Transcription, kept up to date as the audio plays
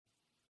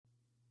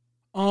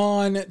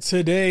On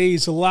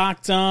today's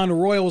Locked On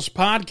Royals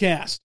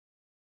podcast,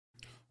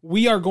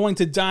 we are going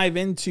to dive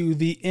into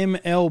the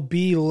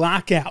MLB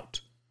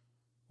lockout.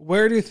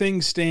 Where do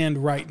things stand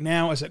right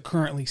now as it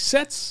currently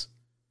sits?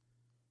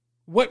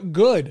 What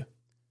good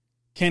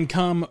can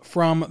come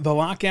from the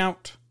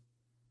lockout?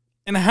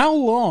 And how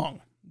long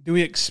do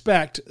we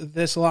expect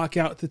this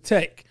lockout to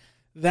take?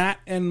 That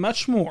and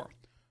much more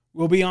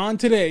will be on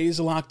today's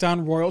Locked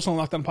On Royals on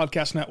Locked On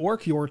Podcast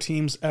Network, your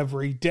teams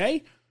every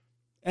day.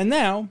 And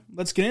now,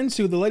 let's get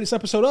into the latest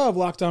episode of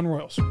Locked On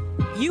Royals.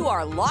 You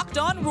are Locked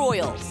On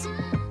Royals,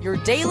 your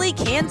daily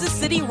Kansas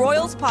City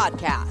Royals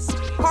podcast.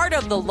 Part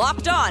of the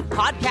Locked On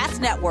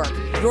Podcast Network,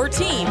 your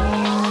team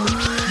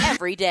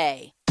every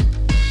day.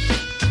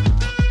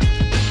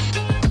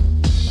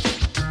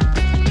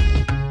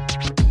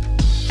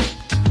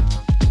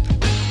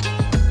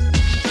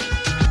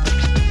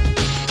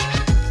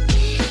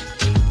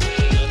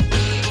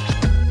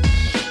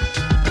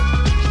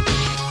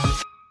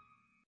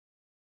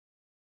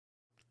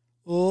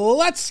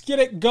 Let's get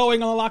it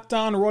going on the Locked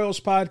On Royals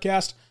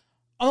podcast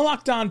on the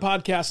Locked On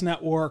Podcast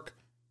Network,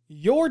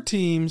 your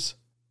teams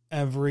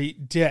every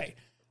day.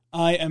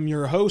 I am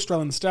your host,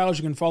 Rylan Stiles.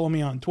 You can follow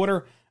me on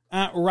Twitter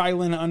at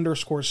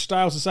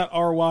Rylan_Stiles. It's at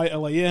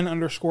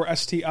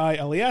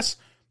RYLAN_STILES.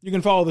 You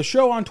can follow the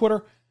show on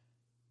Twitter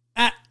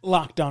at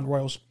Locked On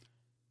Royals.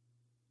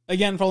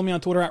 Again, follow me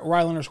on Twitter at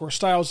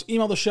Rylan_Stiles.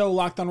 Email the show,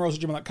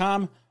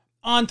 lockedonroyals@gmail.com.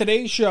 On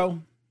today's show,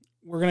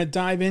 we're going to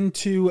dive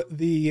into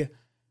the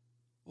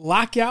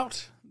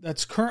lockout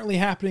that's currently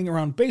happening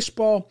around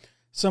baseball,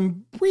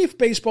 some brief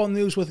baseball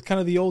news with kind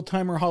of the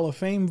old-timer Hall of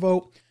Fame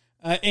vote,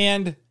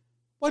 and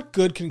what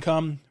good can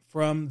come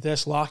from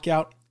this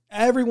lockout.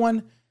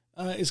 Everyone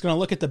is going to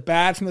look at the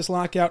bad from this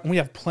lockout, and we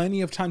have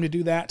plenty of time to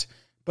do that,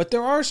 but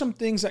there are some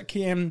things that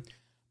can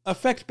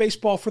affect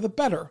baseball for the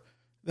better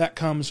that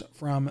comes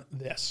from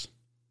this.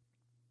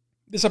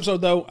 This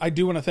episode, though, I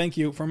do want to thank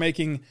you for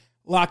making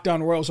Locked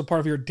On Royals a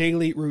part of your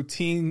daily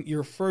routine,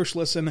 your first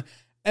listen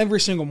every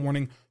single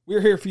morning. We're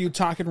here for you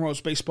talking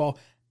Royals baseball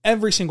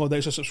every single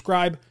day, so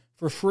subscribe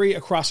for free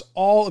across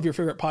all of your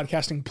favorite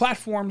podcasting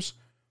platforms.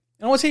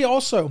 And I want to tell you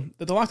also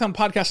that the Locked On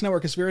Podcast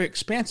Network is very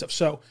expansive.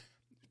 So,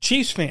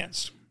 Chiefs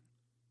fans,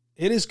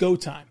 it is go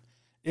time.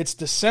 It's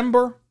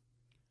December.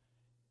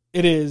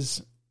 It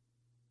is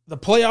the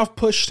playoff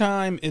push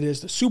time. It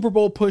is the Super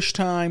Bowl push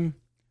time.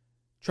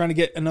 Trying to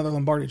get another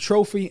Lombardi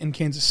trophy in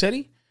Kansas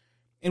City.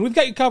 And we've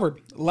got you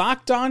covered.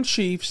 Locked On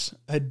Chiefs,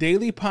 a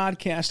daily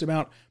podcast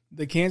about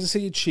the Kansas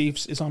City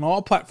Chiefs, is on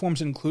all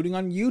platforms, including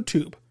on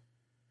YouTube.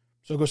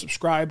 So go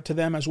subscribe to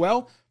them as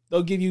well.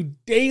 They'll give you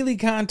daily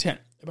content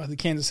about the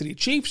Kansas City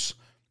Chiefs,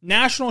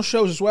 national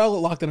shows as well,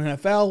 Locked On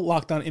NFL,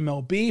 Locked On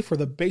MLB for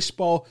the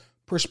baseball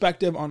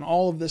perspective on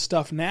all of this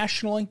stuff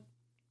nationally.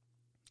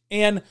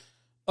 And,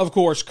 of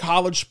course,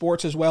 college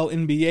sports as well,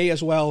 NBA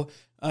as well,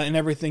 and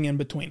everything in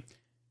between.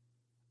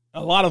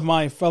 A lot of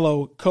my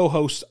fellow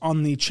co-hosts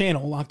on the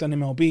channel, Locked On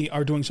MLB,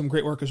 are doing some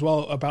great work as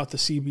well about the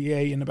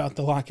CBA and about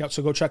the lockout,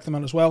 so go check them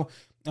out as well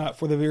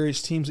for the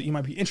various teams that you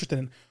might be interested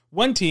in.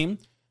 One team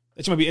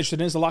that you might be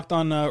interested in is the Locked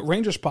On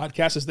Rangers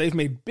podcast, as they've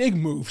made big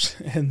moves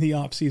in the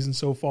offseason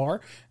so far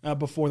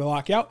before the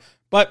lockout.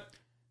 But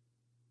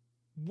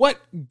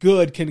what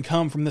good can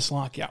come from this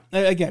lockout?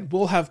 Again,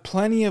 we'll have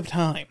plenty of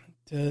time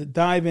to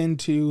dive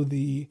into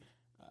the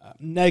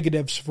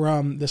negatives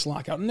from this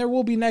lockout, and there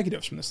will be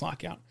negatives from this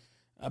lockout.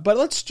 But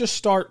let's just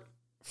start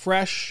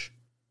fresh.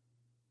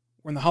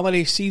 We're in the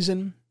holiday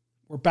season.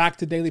 We're back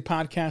to daily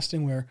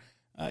podcasting. We're,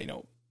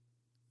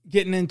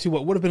 getting into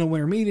what would have been a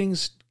winter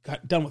meetings.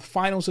 Got done with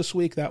finals this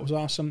week. That was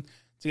awesome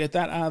to get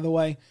that out of the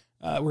way.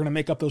 We're going to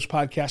make up those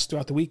podcasts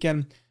throughout the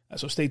weekend,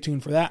 so stay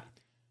tuned for that.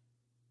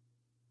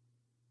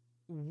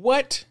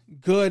 What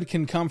good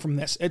can come from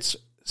this? It's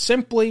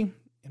simply,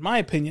 in my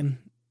opinion,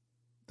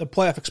 the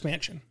playoff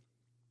expansion.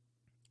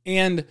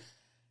 And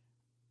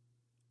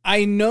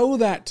I know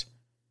that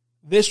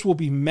this will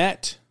be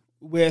met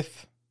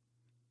with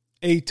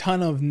a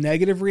ton of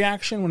negative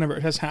reaction whenever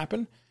it has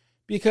happened,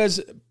 because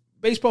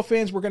baseball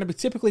fans, we're going to be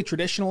typically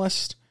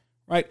traditionalists,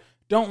 right?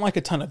 Don't like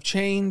a ton of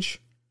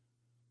change.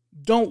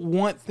 Don't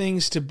want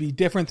things to be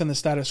different than the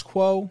status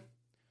quo.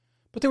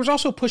 But there was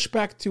also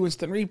pushback to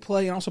instant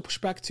replay and also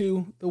pushback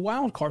to the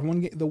wild card,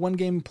 the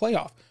one-game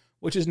playoff,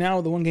 which is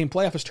now the one-game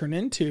playoff has turned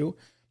into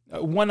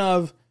one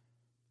of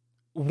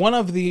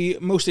the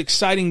most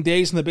exciting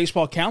days in the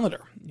baseball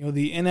calendar.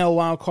 The NL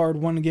wildcard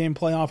one-game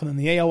playoff and then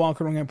the AL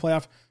wildcard one-game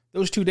playoff.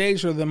 Those 2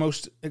 days are the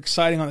most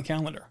exciting on the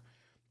calendar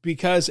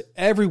because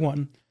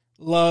everyone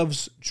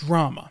loves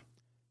drama.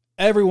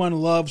 Everyone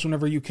loves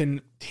whenever you can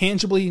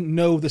tangibly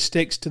know the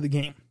stakes to the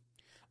game.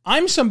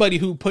 I'm somebody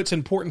who puts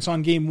importance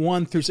on game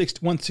 1 through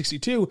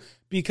 162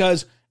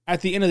 because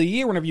at the end of the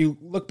year, whenever you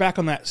look back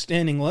on that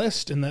standing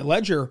list and that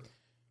ledger,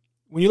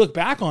 when you look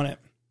back on it,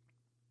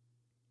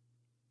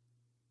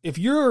 if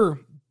you're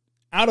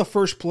out of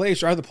first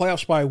place or out of the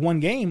playoffs by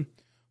one game,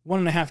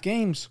 1.5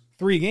 games,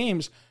 3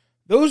 games,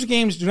 those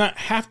games do not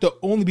have to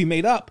only be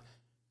made up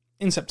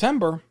in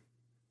September.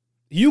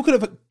 you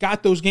could have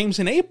got those games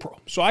in April.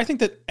 So I think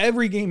that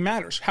every game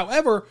matters.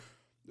 However,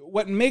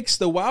 what makes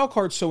the wild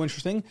card so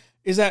interesting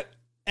is that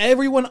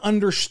everyone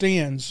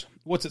understands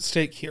what's at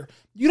stake here.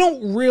 You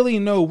don't really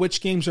know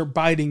which games are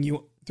biting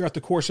you throughout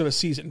the course of a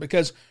season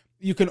because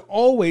you can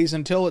always,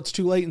 until it's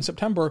too late in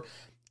September,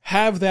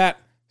 have that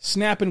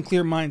snap and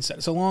clear mindset.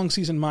 It's a long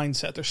season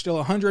mindset. There's still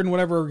 100 and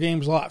whatever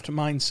games left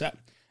mindset.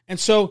 And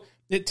so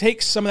it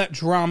takes some of that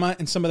drama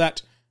and some of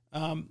that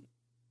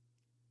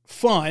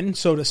fun,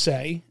 so to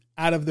say,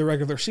 out of the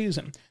regular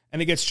season.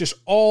 And it gets just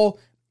all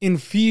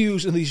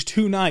infused in these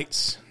 2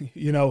 nights,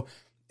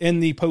 in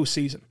the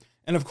postseason.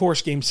 And of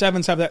course, Game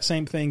 7s have that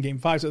same thing. Game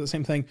 5s have the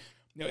same thing.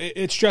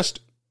 It's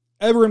just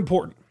ever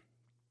important.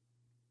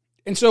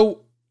 And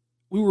so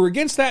we were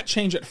against that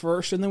change at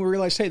first, and then we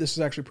realized, hey, this is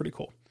actually pretty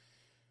cool.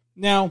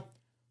 Now,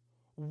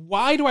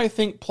 why do I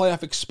think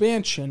playoff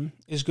expansion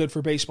is good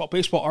for baseball?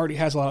 Baseball already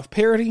has a lot of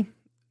parity.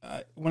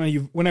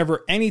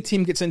 Whenever any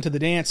team gets into the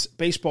dance,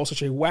 baseball is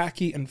such a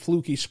wacky and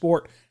fluky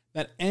sport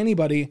that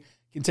anybody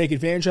can take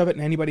advantage of it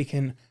and anybody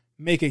can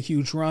make a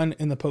huge run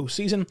in the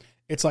postseason.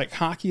 It's like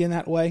hockey in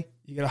that way.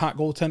 You get a hot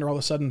goaltender, all of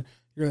a sudden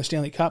you're in the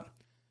Stanley Cup,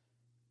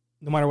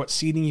 no matter what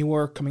seeding you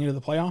were coming into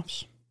the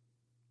playoffs.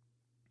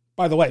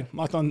 By the way,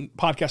 Locked On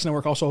Podcast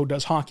Network also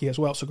does hockey as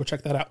well, so go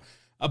check that out.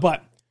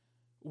 But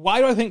why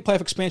do I think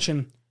playoff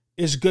expansion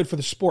is good for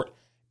the sport?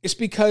 It's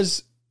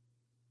because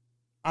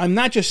I'm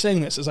not just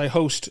saying this as I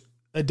host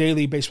a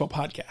daily baseball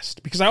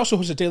podcast, because I also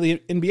host a daily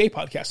NBA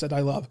podcast that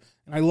I love.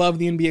 And I love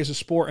the NBA as a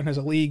sport and as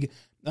a league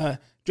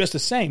just the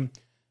same.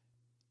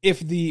 If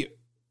the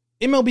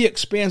MLB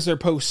expands their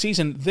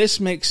postseason, this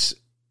makes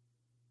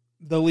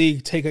the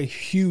league take a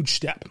huge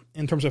step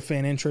in terms of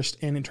fan interest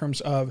and in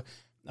terms of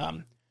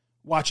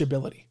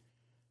watchability.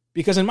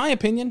 Because in my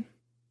opinion,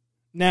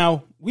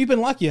 now, we've been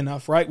lucky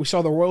enough, right? We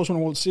saw the Royals win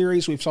a World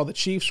Series. We saw the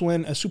Chiefs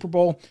win a Super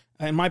Bowl.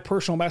 And my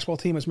personal basketball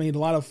team has made a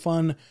lot of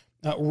fun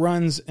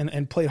runs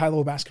and played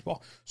high-level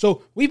basketball.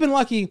 So we've been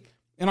lucky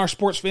in our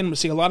sports fandom to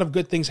see a lot of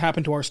good things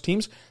happen to our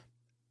teams.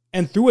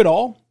 And through it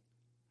all,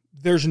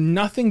 there's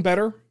nothing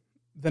better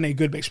than a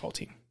good baseball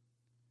team.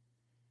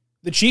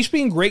 The Chiefs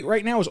being great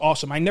right now is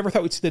awesome. I never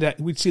thought we'd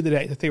see the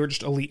day that they were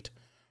just elite.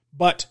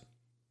 But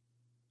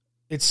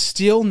it's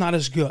still not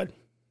as good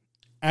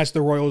as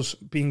the Royals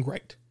being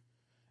great.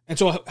 And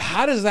so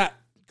how does that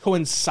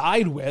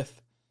coincide with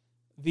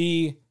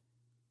the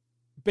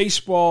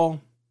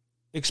baseball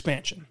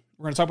expansion?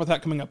 We're going to talk about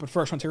that coming up. But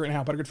first, I want to tell you right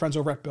now about our good friends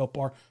over at Built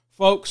Bar.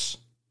 Folks,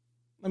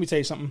 let me tell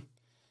you something.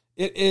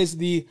 It is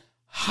the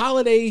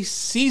holiday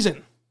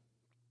season.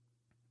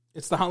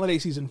 It's the holiday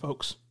season,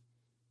 folks.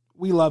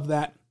 We love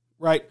that,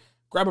 right?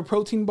 Grab a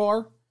protein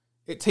bar.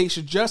 It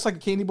tastes just like a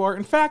candy bar.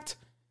 In fact,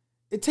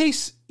 it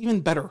tastes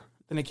even better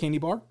than a candy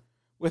bar,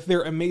 with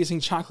their amazing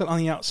chocolate on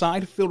the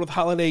outside, filled with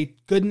holiday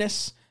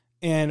goodness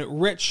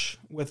and rich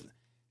with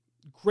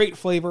great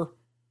flavor.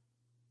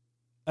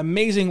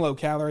 Amazing low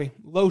calorie,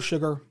 low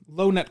sugar,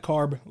 low net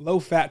carb, low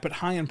fat, but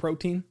high in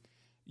protein.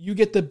 You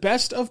get the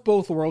best of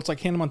both worlds like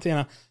Hannah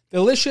Montana.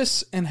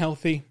 Delicious and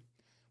healthy.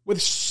 With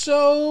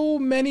so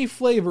many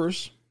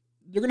flavors,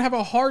 you're going to have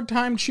a hard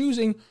time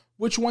choosing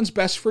which one's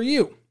best for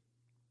you.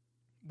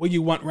 Will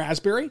you want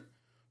raspberry?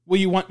 Will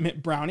you want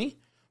mint brownie?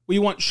 Will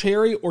you want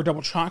cherry or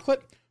double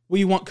chocolate? Will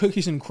you want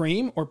cookies and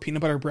cream or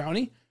peanut butter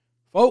brownie?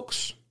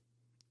 Folks,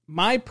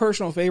 my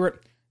personal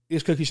favorite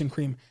is cookies and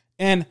cream.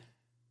 And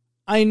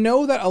I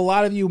know that a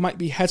lot of you might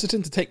be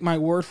hesitant to take my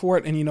word for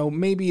it, and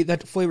maybe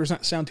that flavor does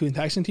not sound too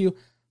enticing to you.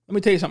 Let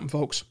me tell you something,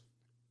 folks.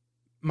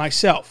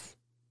 Myself,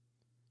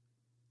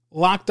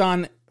 Locked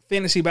On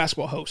Fantasy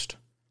Basketball host,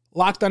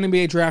 Locked On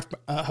NBA Draft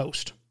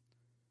host,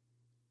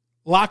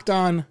 Locked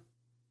On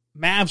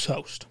Mavs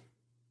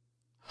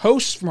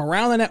hosts from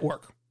around the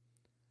network,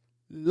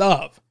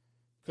 love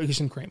cookies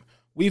and cream.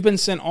 We've been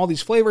sent all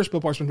these flavors.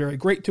 Built Bar's been very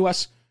great to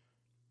us.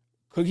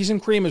 Cookies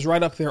and cream is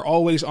right up there,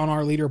 always on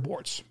our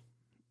leaderboards.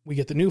 We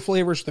get the new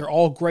flavors. They're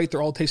all great.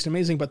 They're all taste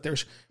amazing, but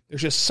there's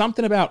just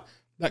something about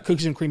that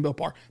cookies and cream Built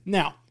Bar.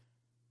 Now,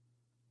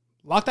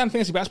 Locked On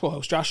Fantasy Basketball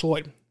host Josh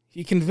Lloyd,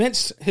 he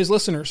convinced his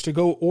listeners to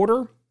go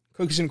order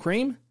cookies and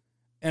cream,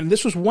 and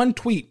this was one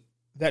tweet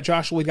that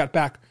Josh Lloyd got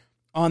back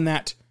on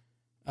that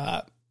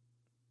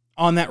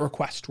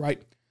request,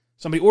 right?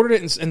 Somebody ordered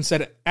it and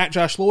said, at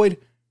Josh Lloyd,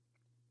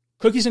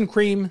 cookies and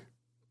cream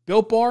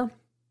Built Bar.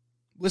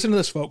 Listen to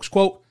this, folks.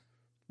 Quote,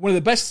 one of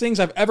the best things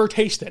I've ever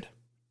tasted.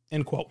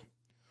 End quote.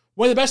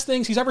 One of the best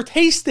things he's ever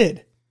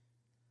tasted.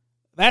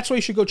 That's why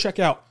you should go check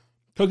out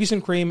cookies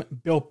and cream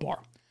Built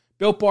Bar.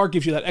 Built Bar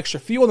gives you that extra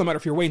fuel, no matter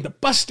if you're waiting to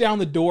bust down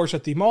the doors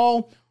at the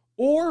mall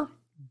or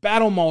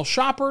battle mall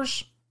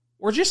shoppers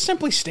or just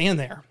simply stand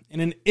there in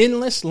an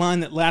endless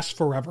line that lasts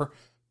forever.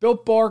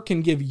 Built Bar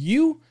can give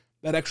you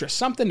that extra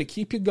something to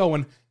keep you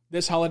going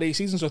this holiday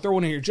season. So throw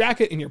one in your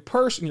jacket, in your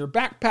purse, in your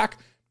backpack.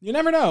 You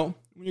never know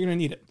when you're going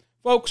to need it.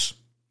 Folks,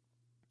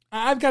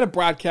 I've got to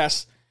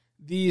broadcast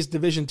these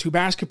Division II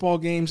basketball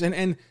games,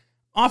 and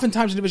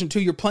oftentimes in Division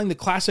II, you're playing the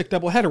classic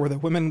doubleheader where the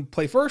women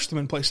play first, the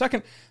men play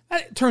second.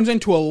 That turns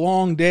into a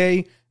long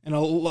day and a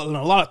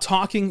lot of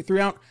talking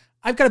throughout.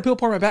 I've got a Built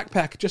Bar in my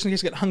backpack just in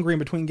case I get hungry in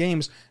between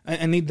games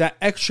and need that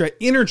extra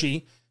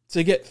energy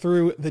to get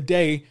through the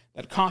day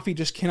that coffee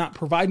just cannot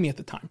provide me at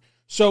the time.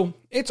 So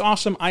it's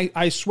awesome.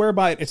 I swear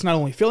by it. It's not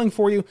only filling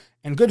for you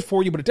and good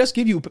for you, but it does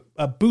give you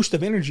a boost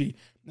of energy,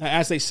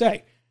 as they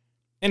say.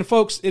 And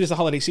folks, it is the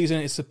holiday season.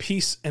 It's the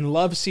peace and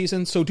love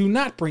season. So do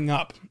not bring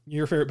up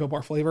your favorite Built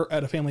Bar flavor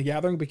at a family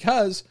gathering,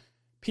 because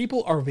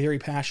people are very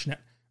passionate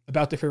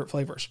about their favorite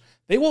flavors.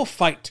 They will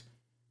fight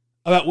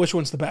about which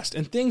one's the best,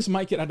 and things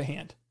might get out of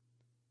hand.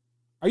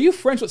 Are you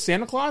friends with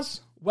Santa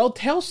Claus? Well,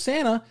 tell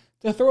Santa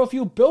to throw a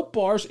few Built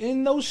Bars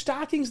in those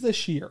stockings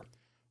this year.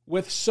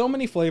 With so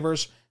many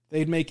flavors,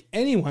 they'd make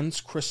anyone's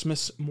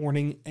Christmas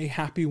morning a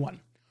happy one.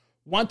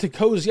 Want to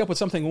cozy up with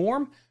something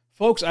warm?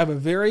 Folks, I have a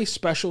very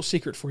special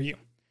secret for you.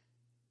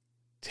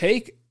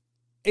 Take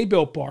a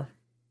Built Bar,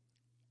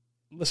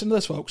 listen to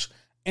this, folks,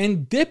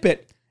 and dip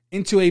it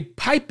into a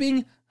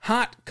piping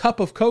hot cup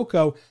of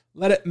cocoa.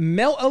 Let it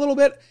melt a little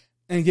bit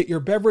and get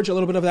your beverage a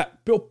little bit of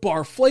that Built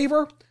Bar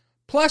flavor.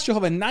 Plus, you'll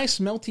have a nice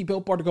melty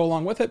Built Bar to go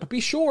along with it. But be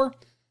sure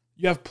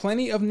you have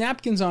plenty of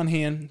napkins on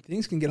hand.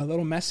 Things can get a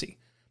little messy.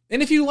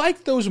 And if you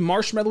like those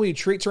marshmallowy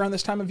treats around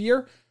this time of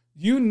year,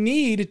 you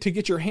need to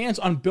get your hands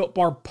on Built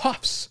Bar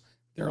Puffs.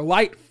 They're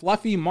light,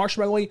 fluffy,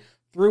 marshmallowy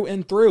through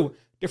and through.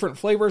 Different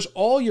flavors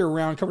all year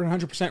round, covered in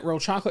 100% real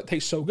chocolate.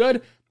 Tastes so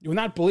good, you will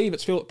not believe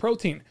it's filled with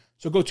protein.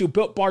 So go to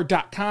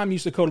BuiltBar.com,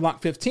 use the code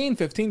LOCK15,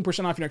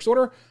 15% off your next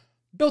order.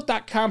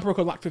 Built.com, promo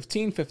code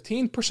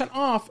LOCK15, 15%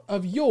 off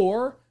of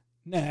your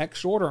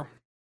next order.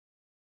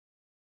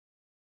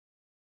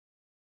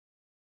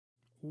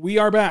 We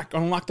are back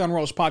on Locked On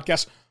Royals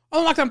podcast,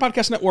 on the Locked On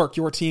Podcast Network,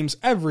 your teams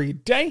every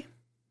day.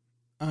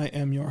 I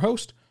am your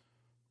host,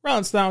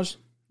 Rylan Stiles.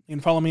 You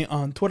can follow me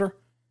on Twitter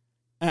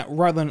at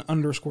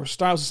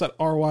Rylan_Stiles. It's at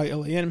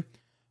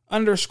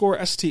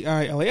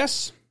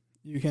RYLAN_STILAS.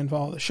 You can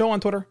follow the show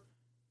on Twitter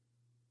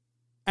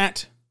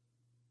at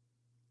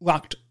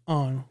Locked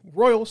On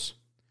Royals.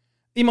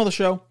 Email the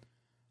show,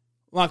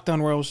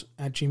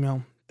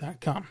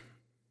 lockedonroyals@gmail.com.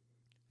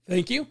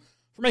 Thank you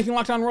for making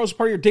Locked On Royals a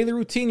part of your daily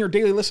routine, your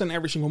daily listen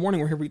every single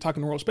morning. We're here for you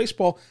talking Royals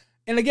baseball.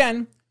 And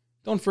again,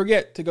 don't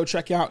forget to go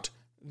check out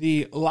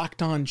the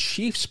Locked On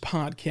Chiefs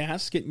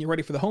podcast, getting you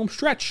ready for the home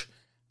stretch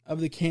of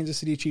the Kansas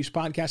City Chiefs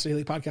podcast, a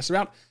daily podcast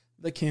about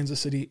the Kansas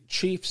City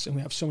Chiefs. And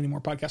we have so many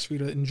more podcasts for you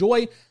to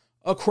enjoy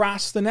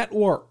across the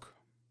network.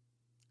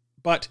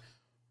 But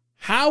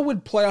how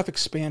would playoff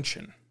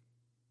expansion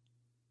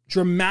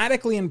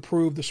dramatically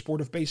improve the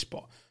sport of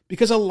baseball?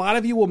 Because a lot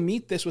of you will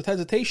meet this with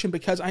hesitation,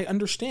 because I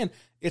understand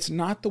it's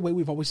not the way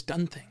we've always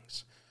done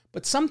things.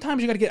 But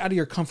sometimes you got to get out of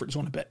your comfort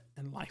zone a bit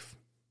in life,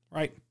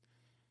 right?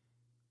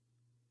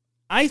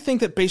 I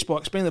think that baseball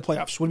expanding the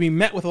playoffs would be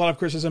met with a lot of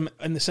criticism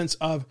in the sense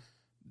of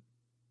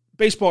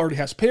baseball already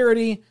has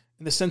parity,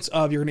 in the sense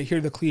of you're going to hear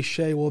the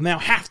cliche, well, now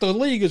half the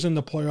league is in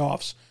the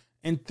playoffs,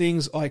 and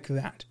things like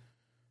that.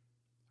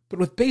 But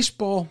with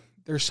baseball,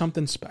 there's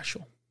something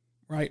special,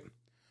 right?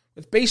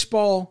 With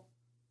baseball,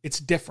 it's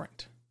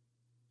different.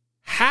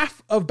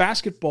 Half of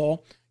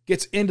basketball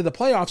gets into the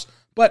playoffs,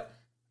 but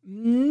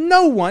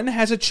no one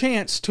has a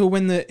chance to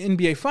win the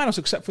NBA Finals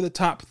except for the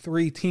top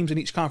 3 teams in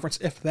each conference,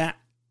 if that.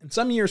 In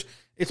some years,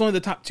 it's only the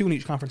top 2 in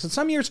each conference. In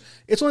some years,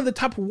 it's only the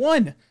top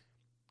 1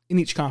 in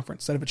each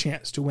conference that have a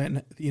chance to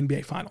win the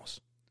NBA Finals.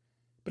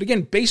 But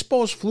again,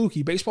 baseball is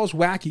fluky, baseball is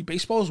wacky,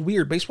 baseball is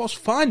weird, baseball is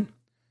fun.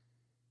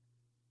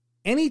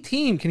 Any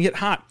team can get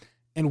hot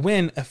and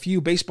win a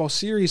few baseball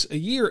series a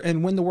year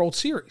and win the World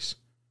Series.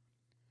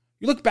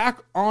 You look back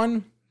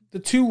on the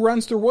 2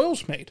 runs the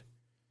Royals made.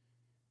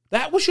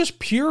 That was just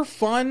pure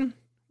fun,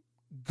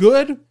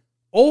 good,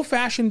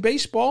 old-fashioned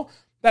baseball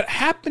that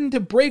happened to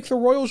break the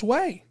Royals'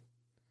 way.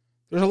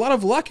 There's a lot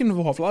of luck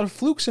involved, a lot of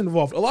flukes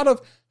involved, a lot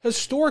of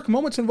historic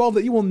moments involved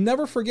that you will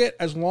never forget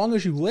as long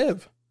as you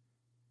live.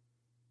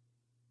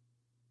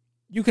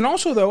 You can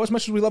also, though, as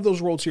much as we love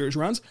those World Series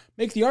runs,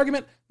 make the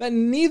argument that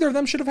neither of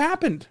them should have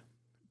happened.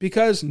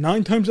 Because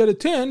 9 times out of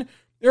 10,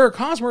 Eric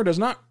Hosmer does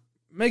not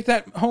make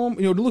that home,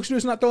 Luke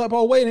does not throw that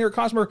ball away and Eric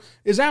Hosmer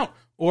is out.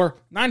 Or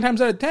 9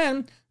 times out of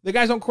 10, the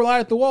guys don't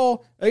collide at the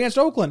wall against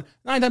Oakland.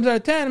 9 times out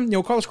of 10,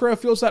 Carlos Correa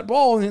fields that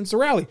ball and it's a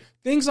rally.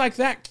 Things like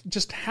that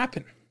just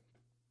happen.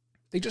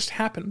 They just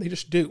happen. They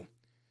just do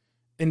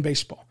in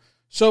baseball.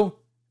 So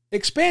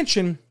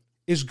expansion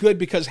is good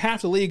because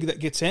half the league that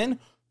gets in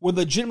would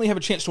legitimately have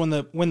a chance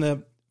to win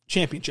the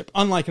championship,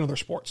 unlike in other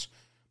sports.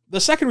 The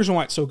second reason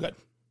why it's so good,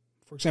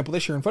 for example,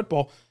 this year in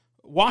football,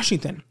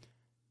 Washington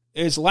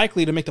is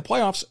likely to make the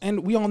playoffs,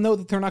 and we all know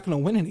that they're not going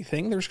to win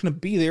anything. They're just going to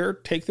be there,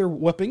 take their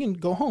whipping, and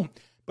go home.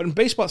 But in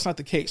baseball, it's not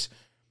the case.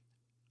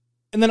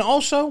 And then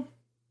also,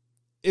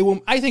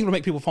 I think it'll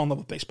make people fall in love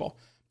with baseball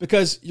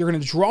because you're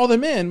going to draw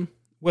them in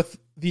with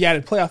the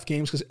added playoff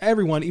games because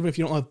everyone, even if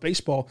you don't love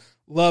baseball,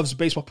 loves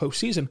baseball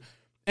postseason.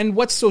 And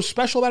what's so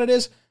special about it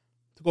is,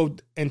 to go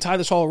and tie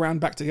this all around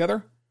back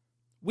together,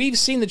 we've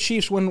seen the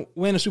Chiefs win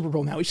a Super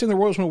Bowl now. We've seen the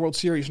Royals win a World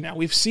Series now.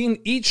 We've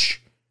seen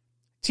each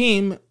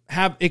team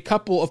have a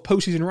couple of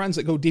postseason runs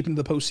that go deep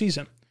into the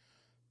postseason.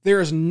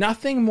 There is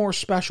nothing more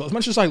special. As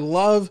much as I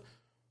love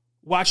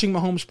watching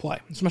Mahomes play.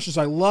 As much as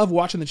I love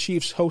watching the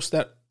Chiefs host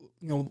that,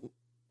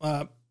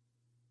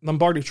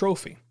 Lombardi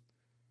Trophy,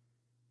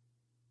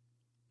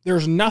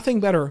 there's nothing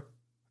better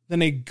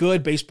than a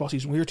good baseball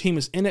season where your team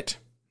is in it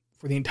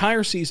for the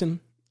entire season,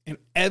 and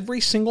every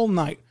single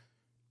night,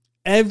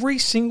 you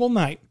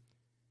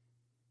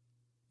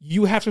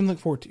have something to look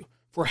forward to.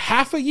 For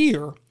half a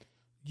year,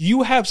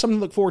 you have something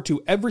to look forward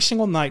to every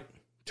single night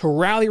to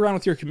rally around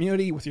with your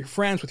community, with your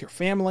friends, with your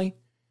family,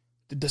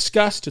 to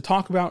discuss, to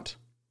talk about.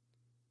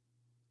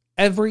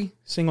 Every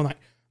single night.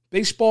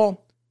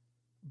 Baseball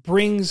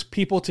brings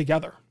people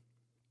together.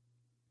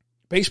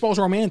 Baseball's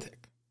romantic.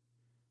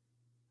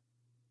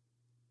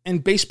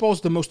 And baseball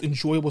is the most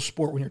enjoyable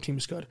sport when your team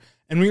is good.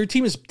 And when your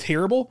team is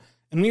terrible,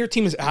 and when your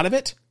team is out of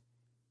it,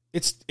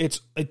 it's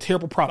a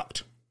terrible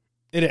product.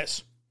 It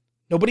is.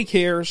 Nobody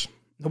cares.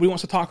 Nobody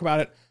wants to talk about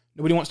it.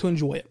 Nobody wants to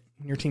enjoy it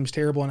when your team's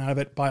terrible and out of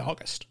it by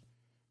August,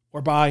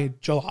 or by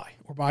July,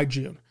 or by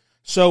June.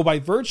 So by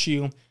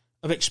virtue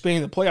of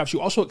expanding the playoffs, you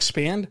also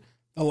expand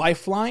the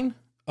lifeline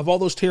of all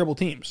those terrible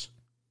teams.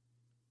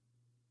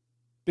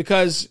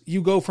 Because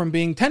you go from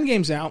being 10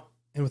 games out,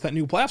 and with that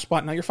new playoff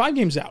spot, now you're 5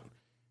 games out.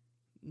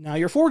 Now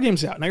you're 4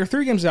 games out. Now you're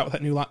 3 games out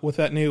with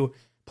that new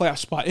playoff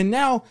spot. And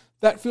now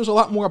that feels a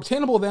lot more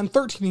obtainable than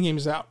 13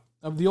 games out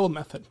of the old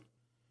method.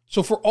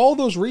 So for all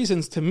those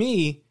reasons, to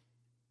me,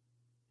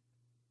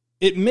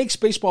 it makes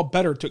baseball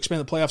better to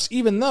expand the playoffs,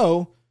 even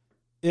though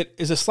it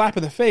is a slap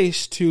in the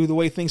face to the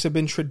way things have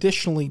been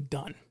traditionally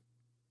done.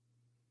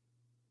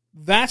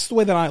 That's the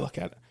way that I look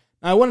at it.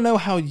 Now, I want to know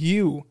how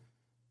you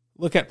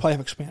look at playoff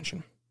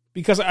expansion,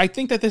 because I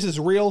think that this is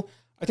real.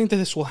 I think that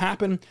this will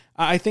happen.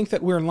 I think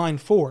that we're in line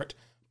for it.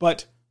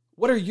 But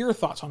what are your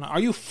thoughts on it? Are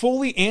you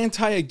fully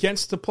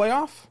against the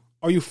playoff?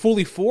 Are you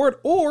fully for it?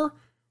 Or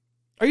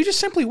are you just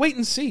simply wait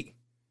and see?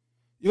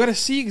 You got to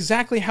see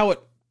exactly how it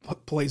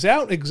plays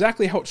out,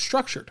 exactly how it's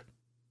structured.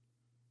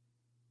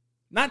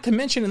 Not to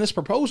mention in this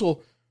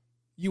proposal,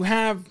 you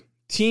have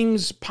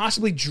teams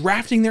possibly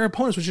drafting their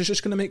opponents, which is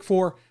just going to make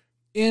for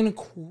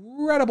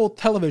incredible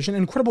television,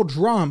 incredible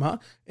drama,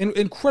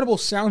 incredible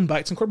sound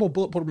bites, incredible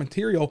bullet point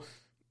material.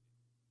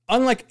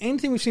 Unlike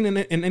anything we've seen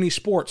in any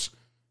sports,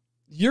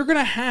 you're going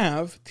to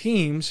have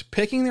teams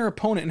picking their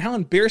opponent. And how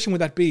embarrassing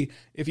would that be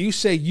if you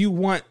say you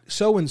want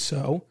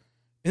so-and-so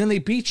and then they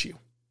beat you?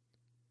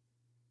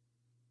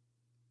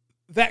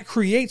 That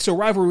creates a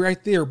rivalry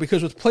right there,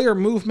 because with player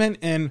movement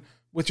and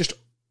with just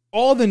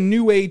all the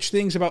new age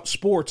things about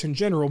sports in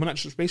general, but not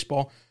just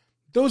baseball,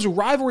 those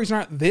rivalries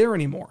aren't there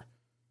anymore.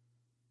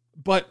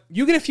 But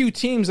you get a few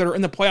teams that are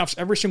in the playoffs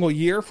every single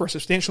year for a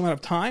substantial amount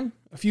of time,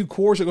 a few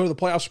cores that go to the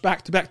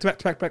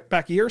playoffs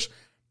back years,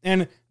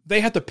 and they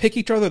have to pick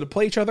each other to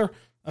play each other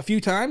a few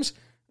times.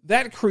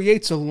 That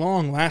creates a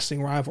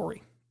long-lasting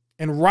rivalry.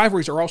 And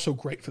rivalries are also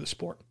great for the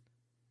sport.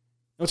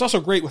 What's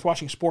also great with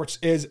watching sports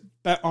is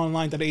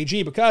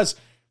betonline.ag, because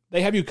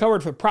they have you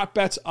covered for prop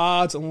bets,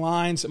 odds, and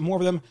lines, more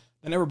of them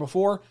than ever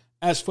before.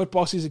 As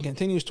football season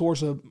continues towards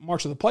the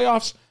march of the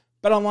playoffs,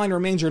 BetOnline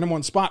remains your number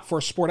one spot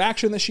for sport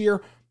action this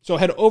year. So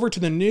head over to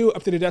the new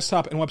updated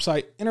desktop and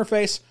website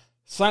interface,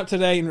 sign up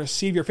today, and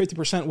receive your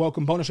 50%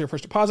 welcome bonus on your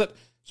first deposit.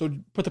 So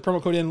put the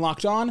promo code in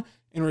Locked On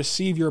and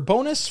receive your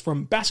bonus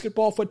from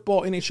basketball,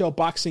 football, NHL,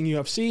 boxing,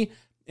 UFC,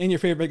 and your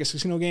favorite Vegas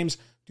casino games.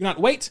 Do not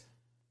wait.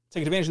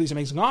 Take advantage of these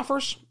amazing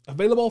offers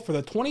available for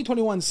the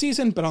 2021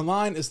 season.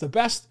 BetOnline is the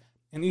best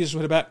and easiest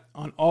way to bet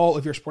on all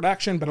of your sport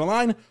action.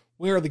 BetOnline,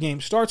 where the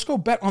game starts. Go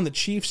bet on the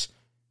Chiefs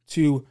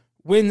to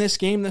win this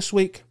game this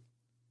week.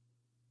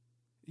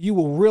 You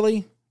will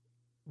really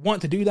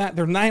want to do that.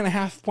 They're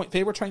 9.5-point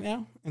favorites right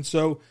now, and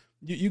so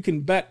you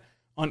can bet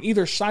on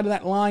either side of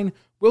that line.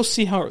 We'll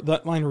see how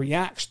that line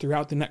reacts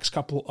throughout the next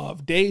couple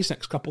of days,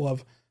 next couple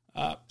of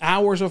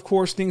hours, of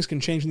course. Things can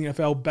change in the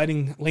NFL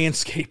betting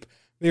landscape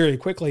very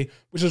quickly,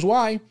 which is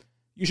why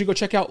you should go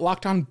check out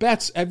Locked On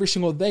Bets every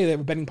single day. They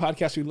have a betting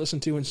podcast you listen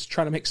to and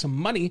try to make some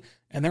money,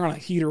 and they're on a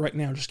heater right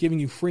now, just giving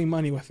you free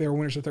money with their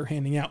winners that they're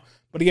handing out.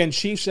 But again,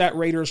 Chiefs at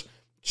Raiders,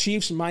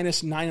 Chiefs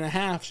minus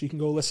 9.5, so you can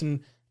go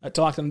listen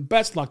to Locked On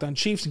Bets, Locked On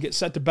Chiefs, and get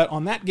set to bet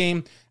on that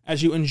game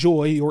as you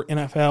enjoy your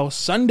NFL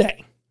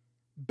Sunday.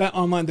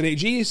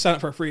 BetOnline.ag, sign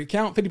up for a free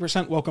account,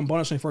 50% welcome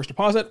bonus on your first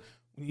deposit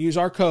when you use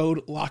our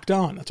code Locked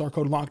On. That's our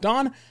code Locked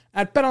On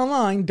at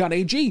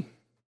BetOnline.ag.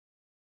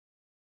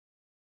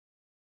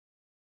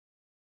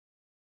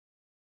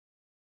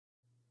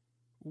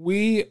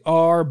 We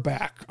are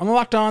back on the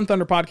Locked On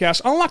Thunder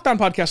podcast, on the Locked On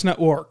Podcast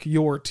Network,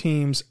 your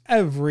teams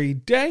every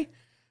day.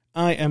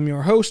 I am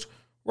your host,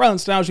 Rylan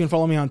Stiles. You can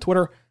follow me on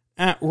Twitter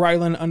at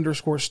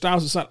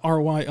Rylan_Stiles. It's at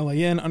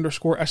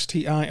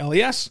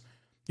RYLAN_STILES.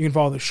 You can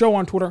follow the show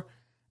on Twitter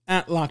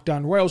at Locked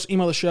On Royals.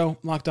 Email the show,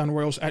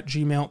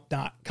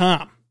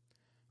 LockedOnRoyals@gmail.com.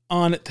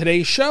 On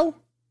today's show,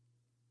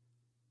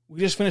 we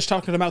just finished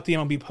talking about the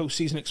MLB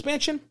postseason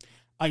expansion.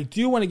 I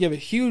do want to give a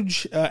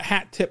huge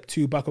hat tip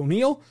to Buck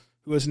O'Neil,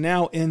 who is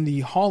now in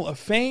the Hall of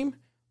Fame.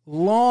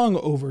 Long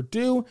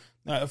overdue.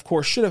 Of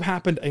course, should have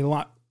happened a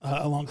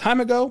long time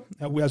ago,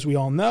 as we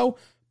all know.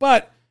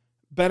 But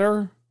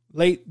better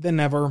late than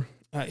never.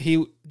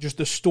 Just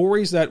the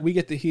stories that we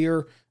get to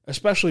hear,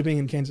 especially being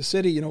in Kansas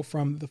City,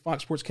 from the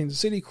Fox Sports Kansas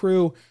City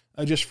crew,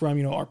 just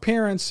from, our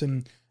parents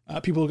and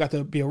people who got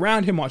to be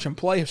around him, watch him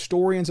play,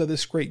 historians of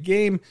this great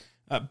game.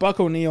 Buck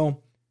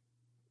O'Neil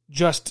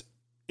just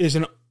is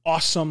an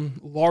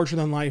awesome,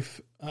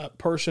 larger-than-life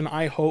person.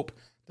 I hope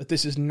that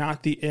this is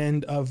not the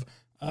end of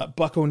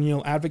Buck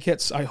O'Neil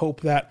advocates. I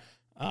hope that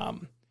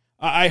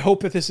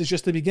this is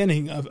just the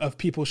beginning of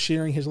people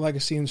sharing his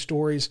legacy and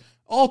stories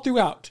all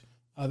throughout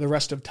the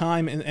rest of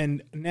time.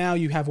 And now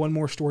you have one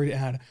more story to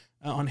add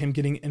on him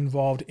getting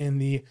involved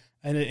in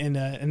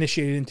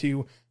initiated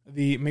into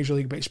the Major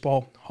League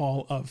Baseball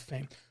Hall of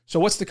Fame. So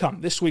what's to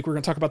come? This week we're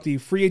going to talk about the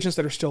free agents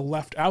that are still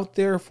left out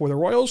there for the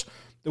Royals,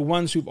 the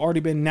ones who've already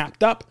been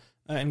napped up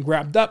and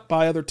grabbed up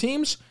by other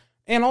teams,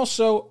 and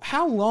also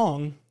how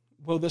long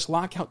will this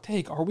lockout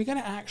take? Are we going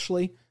to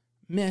actually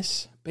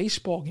miss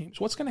baseball games?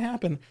 What's going to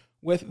happen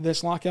with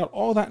this lockout?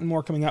 All that and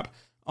more coming up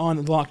on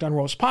the Locked On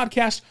Royals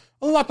podcast,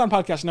 on the Locked On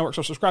Podcast Network.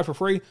 So subscribe for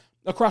free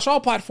across all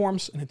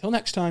platforms. And until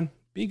next time,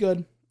 be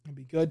good and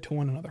be good to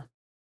one another.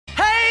 Hey,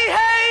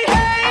 hey,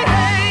 hey,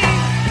 hey.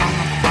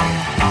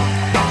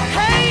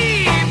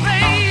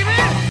 Hey,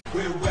 baby.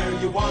 We're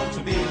where you want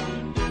to be.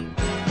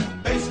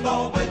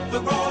 Baseball with the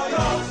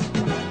Royals.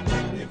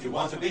 If you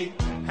want to be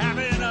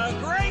Having a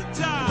great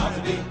time. want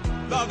to be,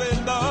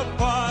 Loving the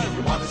fun.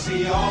 you want to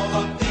see all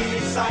of the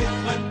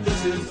excitement,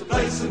 this is the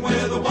place and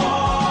we're the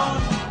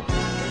one.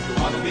 If you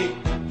want to be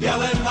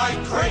yelling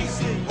like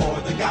crazy for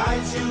the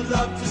guys you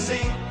love to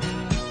see,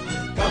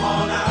 come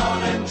on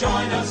out and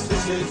join us,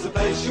 this is the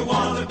place you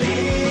want to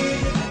be.